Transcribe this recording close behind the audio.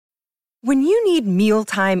When you need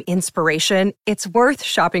mealtime inspiration, it's worth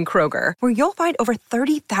shopping Kroger, where you'll find over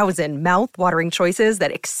 30,000 mouth-watering choices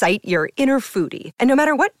that excite your inner foodie. And no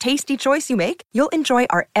matter what tasty choice you make, you'll enjoy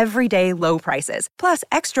our everyday low prices, plus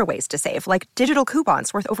extra ways to save, like digital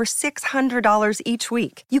coupons worth over $600 each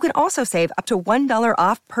week. You can also save up to $1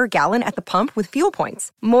 off per gallon at the pump with fuel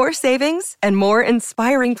points. More savings and more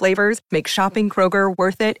inspiring flavors make shopping Kroger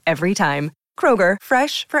worth it every time. Kroger,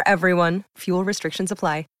 fresh for everyone. Fuel restrictions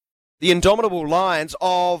apply. The indomitable Lions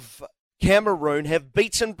of Cameroon have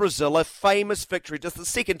beaten Brazil, a famous victory. Just the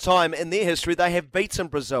second time in their history they have beaten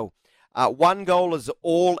Brazil. 1 goal is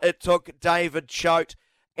all it took. David choked,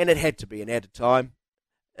 and it had to be an added time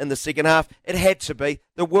in the second half. It had to be.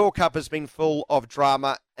 The World Cup has been full of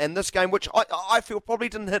drama, and this game, which I feel probably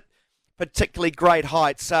didn't hit particularly great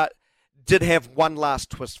heights, did have one last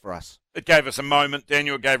twist for us. It gave us a moment.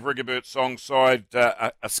 Daniel gave Rigobert's song side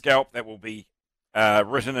a scalp that will be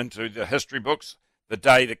written into the history books the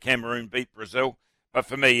day that Cameroon beat Brazil. But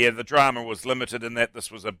for me, the drama was limited in that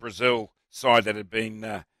this was a Brazil side that had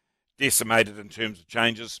been decimated in terms of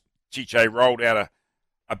changes. Chiche rolled out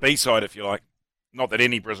a B-side, if you like. Not that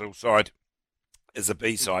any Brazil side is a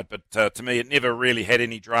B-side, but to me it never really had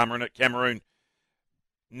any drama in it. Cameroon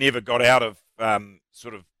never got out of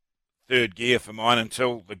sort of third gear for mine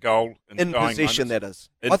until the goal. In possession, that is.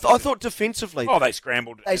 I thought defensively. Oh, they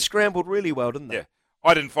scrambled. They scrambled really well, didn't they? Yeah.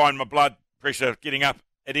 I didn't find my blood pressure getting up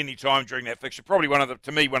at any time during that fixture. Probably one of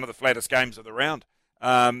the flattest games of the round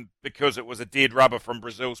because it was a dead rubber from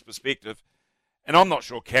Brazil's perspective. And I'm not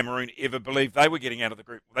sure Cameroon ever believed they were getting out of the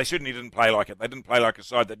group. They certainly didn't play like it. They didn't play like a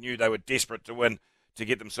side that knew they were desperate to win to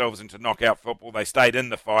get themselves into knockout football. They stayed in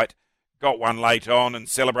the fight, got one late on, and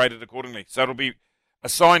celebrated accordingly. So it'll be a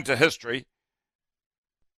sign to history,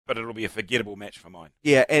 but it'll be a forgettable match for mine.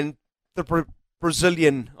 Yeah, and the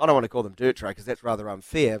Brazilian, I don't want to call them dirt trackers, that's rather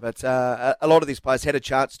unfair, but a lot of these players had a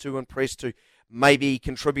chance to impress, to maybe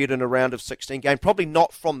contribute in a round of 16 game. Probably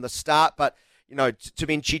not from the start, but, you know, to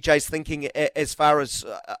Ben Chiche's thinking as far as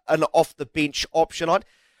an off-the-bench option.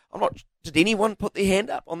 Did anyone put their hand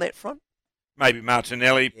up on that front? Maybe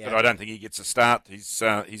Martinelli, yeah. But I don't think he gets a start. He's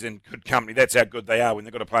in good company. That's how good they are when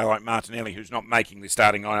they've got a player like Martinelli who's not making the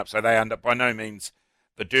starting lineup. So they end up by no means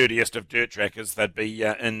the dirtiest of dirt trackers. They'd be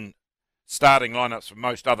in starting lineups for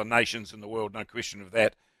most other nations in the world, no question of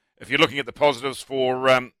that. If you're looking at the positives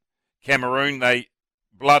for Cameroon, they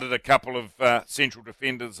blooded a couple of central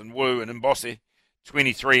defenders in Wu and Mbosse,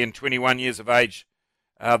 23 and 21 years of age.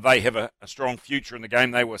 They have a strong future in the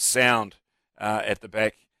game. They were sound at the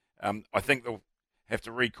back. I think they'll have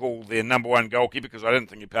to recall their number one goalkeeper because I don't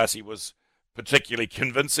think Ipasi was particularly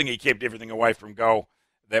convincing. He kept everything away from goal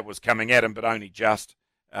that was coming at him, but only just.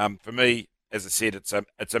 For me, as I said,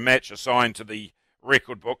 it's a match assigned to the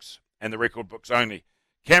record books and the record books only.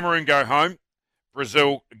 Cameroon go home,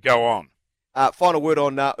 Brazil go on. Final word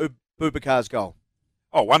on Boubacar's goal.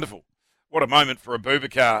 Oh, wonderful. What a moment for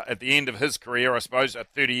Boubacar at the end of his career, I suppose,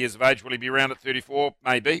 at 30 years of age. Will he be around at 34?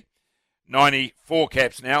 Maybe. 94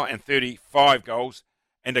 caps now and 35 goals.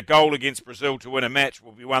 And a goal against Brazil to win a match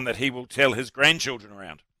will be one that he will tell his grandchildren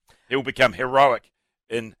around. He will become heroic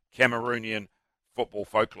in Cameroonian football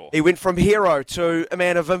folklore. He went from hero to a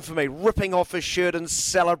man of infamy, ripping off his shirt in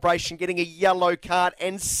celebration, getting a yellow card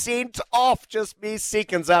and sent off just mere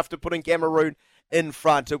seconds after putting Cameroon in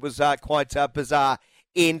front. It was quite a bizarre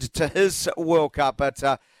end to his World Cup, but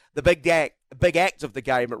the big act of the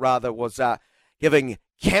game, rather, was giving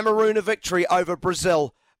Cameroon a victory over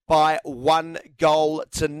Brazil by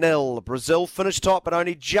 1-0. Brazil finished top, but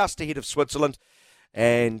only just ahead of Switzerland.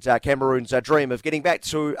 And Cameroon's dream of getting back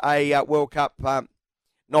to a World Cup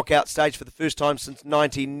knockout stage for the first time since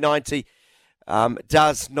 1990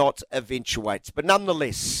 does not eventuate. But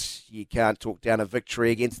nonetheless, you can't talk down a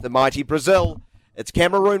victory against the mighty Brazil. It's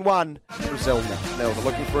Cameroon 1, Brazil 0. They're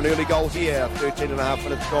looking for an early goal here. 13 and a half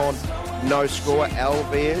minutes gone. No score.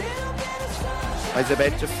 Alves plays it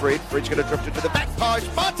back to Fred. Fred's going to drift it to the back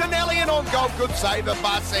post. Martinelli and on goal. Good save of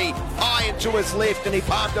Bassi. High into his left and he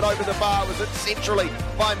palmed it over the bar. Was it centrally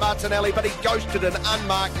by Martinelli, but he ghosted it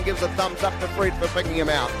unmarked and gives a thumbs up to Fred for picking him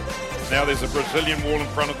out. Now there's a Brazilian wall in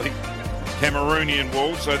front of the Cameroonian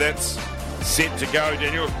wall, so that's set to go,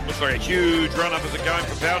 Daniel. Looks like a huge run-up. Is it going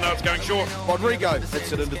for power? No, it's going short. Rodrigo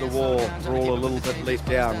hits it into the wall. We're all a little bit let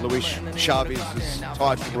down. Luis Chavez's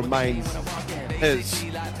title remains his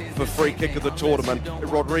for free kick of the tournament.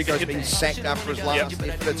 Rodrigo's been sacked after his last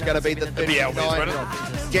effort. It's going to be the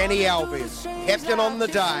 39-year-old Danny Alves, captain on the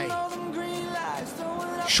day.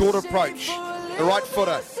 Short approach. The right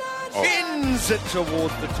footer. Bends it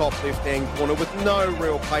towards the top left-hand corner with no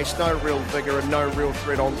real pace, no real vigour and no real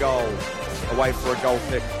threat on goal. away for a goal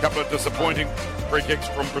kick. A couple of disappointing free kicks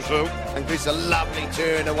from Brazil. And there's a lovely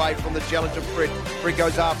turn away from the challenger Fred. Fred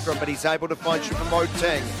goes after him, but he's able to find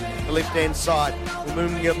Choupo-Moting, the left-hand side.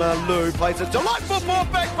 Umunga Malu plays a delightful ball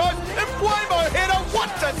back post. And Buemo header, what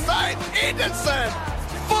to say? Henderson,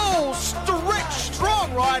 full stretch,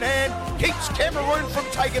 strong right hand, keeps Cameroon from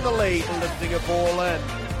taking the lead. Lifting a ball in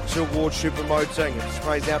towards Choupo-Moting. It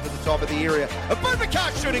sprays out to the top of the area.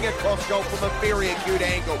 Abubakar shooting a cross goal from a very acute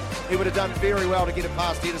angle. He would have done very well to get it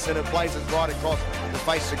past Edison and plays it right across the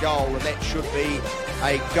face of goal, and that should be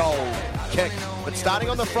a goal kick. But starting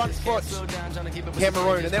on the front foot,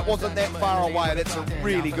 Cameroon, and that wasn't that far away. That's a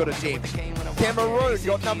really good attempt. Cameroon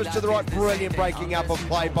got numbers to the right. Brilliant breaking up of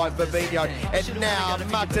play by Fabinho. And now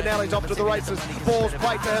Martinelli's off to the races. Ball's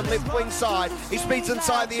played to him left wing side. He speeds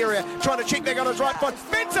inside the area, trying to check back on his right foot.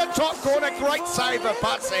 Benson top corner. Great save of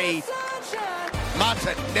Pussy.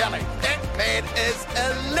 Martinelli, that man is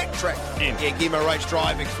electric. Yeah, Guimaraes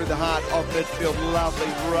driving through the heart of midfield. Lovely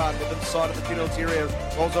run with inside of the penalty area.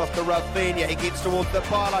 Rolls off to Rafinha. He gets towards the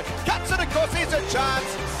byline. Cuts it across. There's a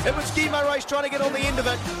chance. It was Guimaraes trying to get on the end of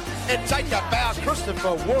it and take a bow.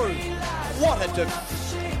 Christopher Wu. What a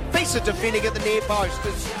piece of defending at the near post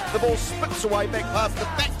as the ball spits away back past the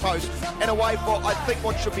back post and away for, I think,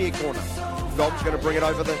 what should be a corner. Gom's going to bring it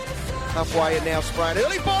over the halfway and now spraying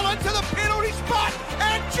early ball into the penalty spot,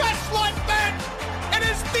 and just like that, it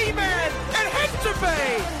is the man. It has to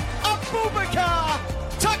be. Abubakar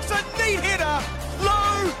tucks a neat header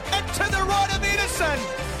low and to the right of Edison,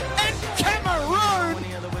 and Cameroon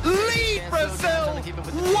lead Brazil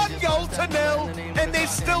 1-0, and there's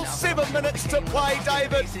still 7 minutes to play,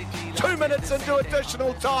 David. 2 minutes into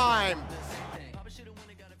additional time.